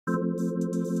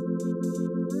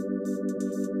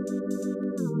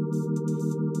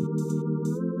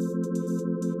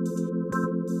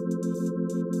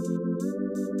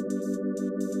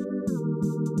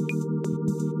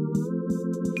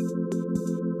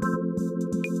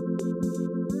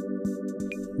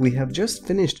We have just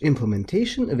finished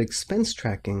implementation of expense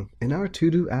tracking in our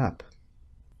ToDo app.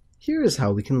 Here is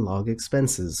how we can log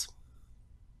expenses.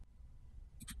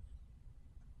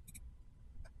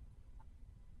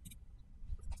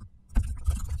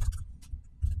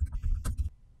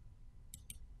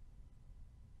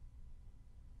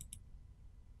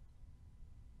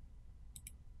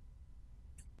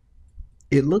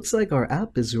 It looks like our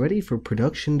app is ready for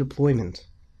production deployment.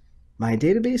 My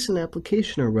database and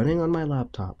application are running on my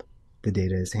laptop. The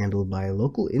data is handled by a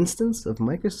local instance of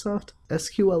Microsoft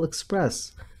SQL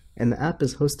Express, and the app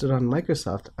is hosted on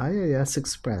Microsoft IIS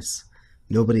Express.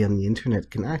 Nobody on the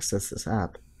internet can access this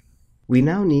app. We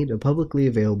now need a publicly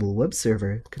available web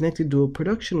server connected to a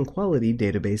production-quality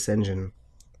database engine.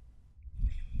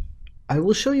 I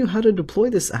will show you how to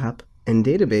deploy this app and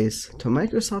database to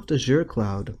Microsoft Azure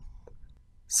Cloud.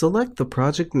 Select the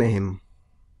project name.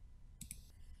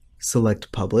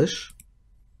 Select Publish,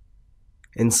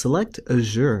 and select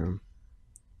Azure.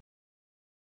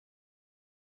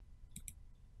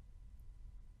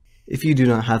 If you do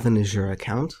not have an Azure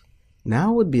account,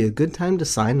 now would be a good time to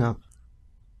sign up.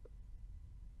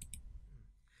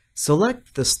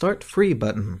 Select the Start Free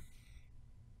button.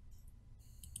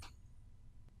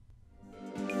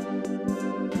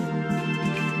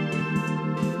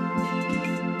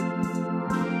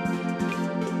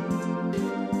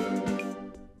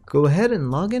 Go ahead and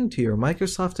log into your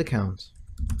Microsoft account.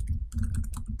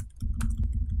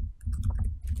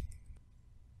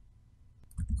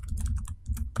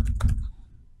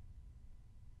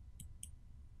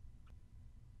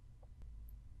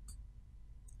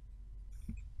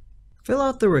 Fill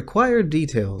out the required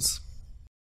details.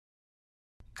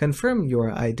 Confirm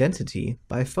your identity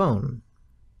by phone.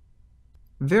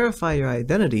 Verify your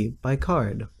identity by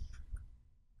card.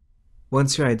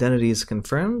 Once your identity is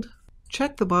confirmed,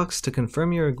 check the box to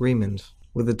confirm your agreement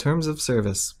with the terms of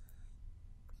service,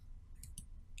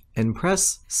 and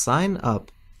press Sign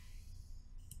Up.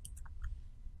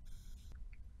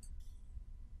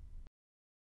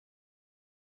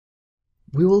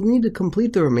 We will need to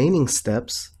complete the remaining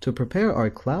steps to prepare our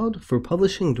cloud for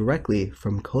publishing directly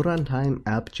from Code on Time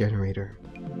App Generator.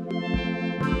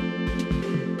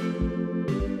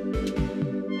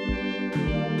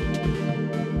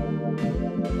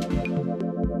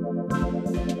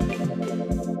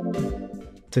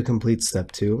 To complete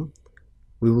step 2,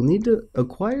 we will need to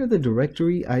acquire the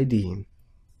directory ID.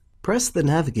 Press the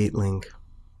Navigate link.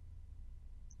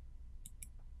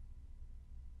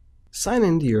 Sign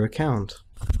into your account.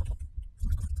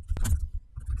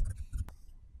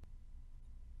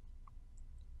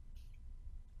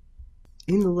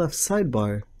 In the left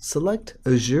sidebar, select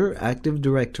Azure Active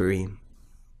Directory.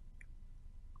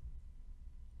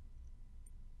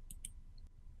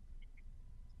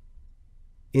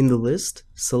 In the list,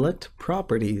 select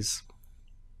Properties.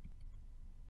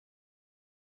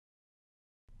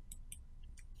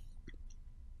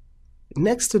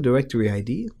 Next to Directory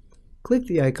ID, click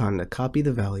the icon to copy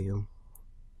the value.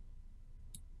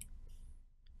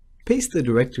 Paste the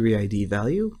Directory ID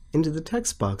value into the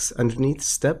text box underneath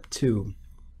Step 2.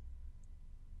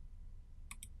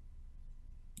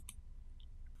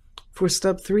 For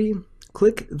Step 3,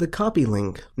 click the Copy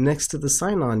link next to the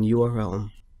sign-on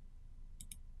URL.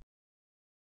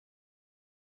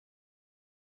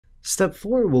 Step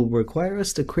 4 will require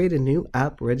us to create a new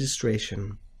app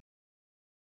registration.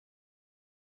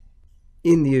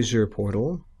 In the Azure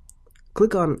portal,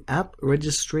 click on App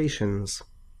Registrations.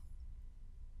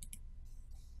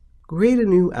 Create a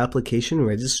new application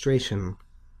registration.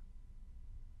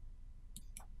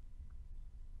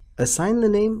 Assign the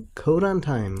name Code on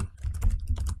Time.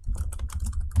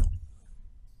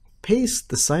 Paste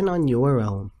the sign-on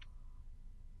URL.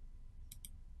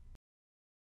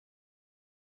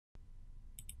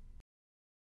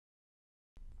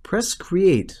 Press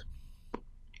Create.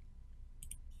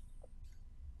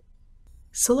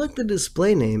 Select the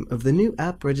display name of the new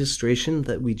app registration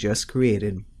that we just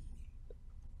created.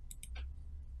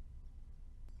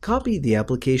 Copy the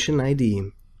application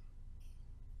ID.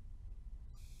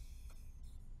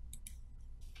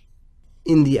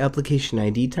 In the application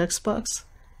ID text box,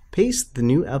 paste the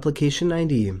new application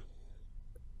ID.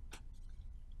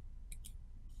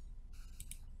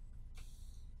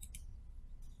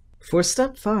 For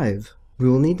Step 5, we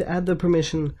will need to add the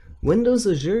permission Windows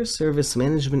Azure Service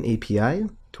Management API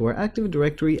to our Active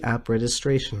Directory app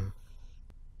registration.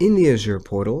 In the Azure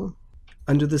portal,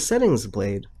 under the Settings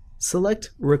blade, select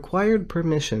Required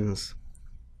Permissions.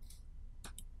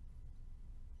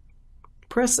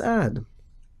 Press Add.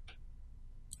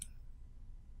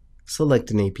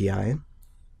 Select an API.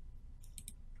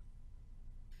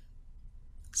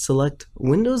 select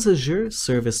Windows Azure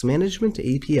Service Management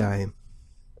API.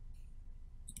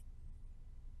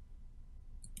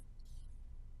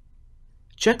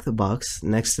 Check the box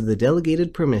next to the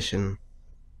delegated permission.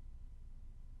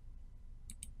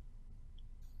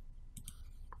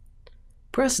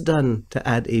 Press Done to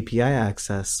add API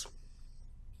access.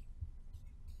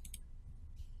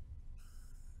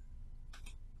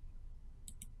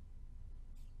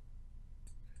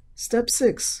 Step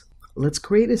 6. Let's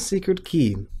create a secret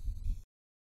key.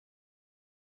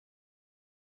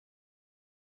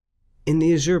 In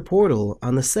the Azure portal,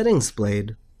 on the Settings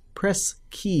blade, press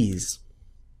Keys.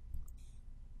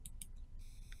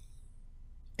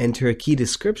 Enter a key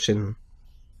description.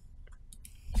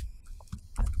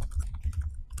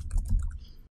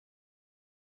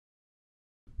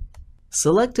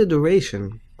 Select a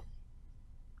duration.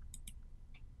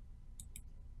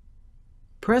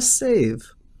 Press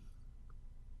Save.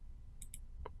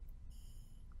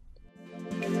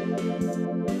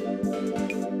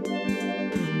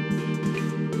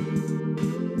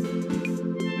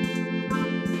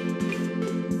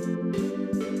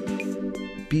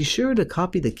 Be sure to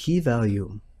copy the key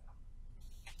value.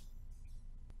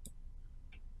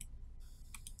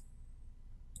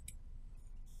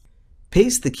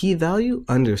 Paste the key value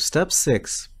under Step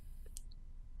 6.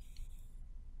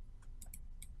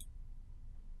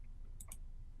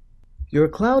 Your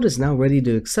cloud is now ready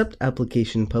to accept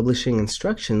application publishing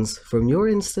instructions from your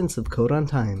instance of Code on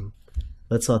Time.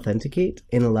 Let's authenticate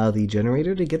and allow the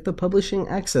generator to get the publishing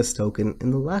access token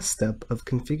in the last step of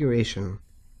configuration.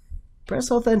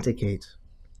 Press Authenticate.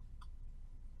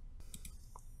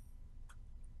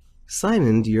 Sign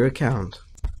into your account.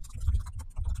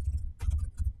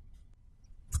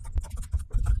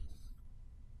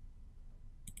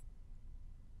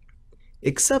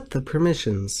 Accept the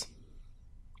permissions.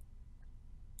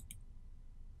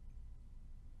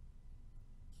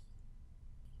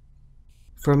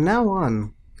 From now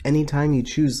on, anytime you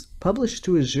choose Publish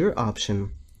to Azure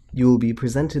option, you will be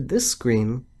presented this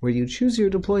screen where you choose your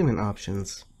deployment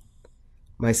options.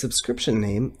 My subscription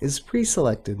name is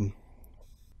pre-selected.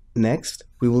 Next,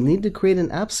 we will need to create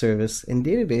an app service and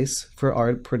database for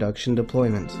our production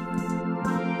deployment.